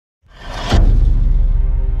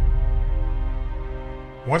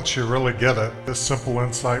Once you really get it, this simple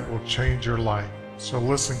insight will change your life. So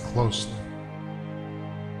listen closely.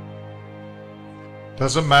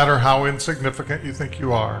 Doesn't matter how insignificant you think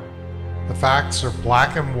you are. The facts are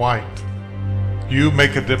black and white. You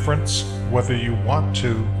make a difference whether you want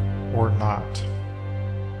to or not.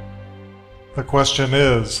 The question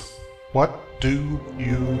is, what do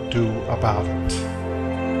you do about it?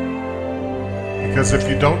 Because if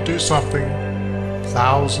you don't do something,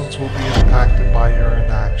 thousands will be impacted by your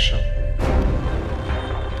inaction.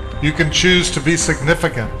 You can choose to be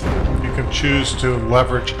significant. You can choose to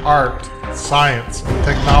leverage art, science, and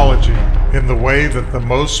technology in the way that the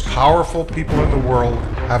most powerful people in the world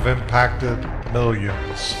have impacted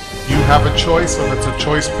millions. You have a choice, and it's a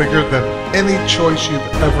choice bigger than any choice you've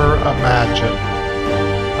ever imagined.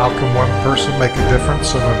 How can one person make a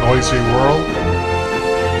difference in a noisy world?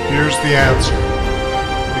 Here's the answer.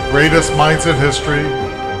 The greatest minds in history,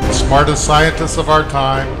 the smartest scientists of our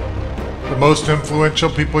time, the most influential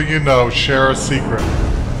people you know share a secret: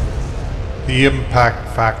 the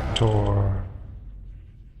impact factor.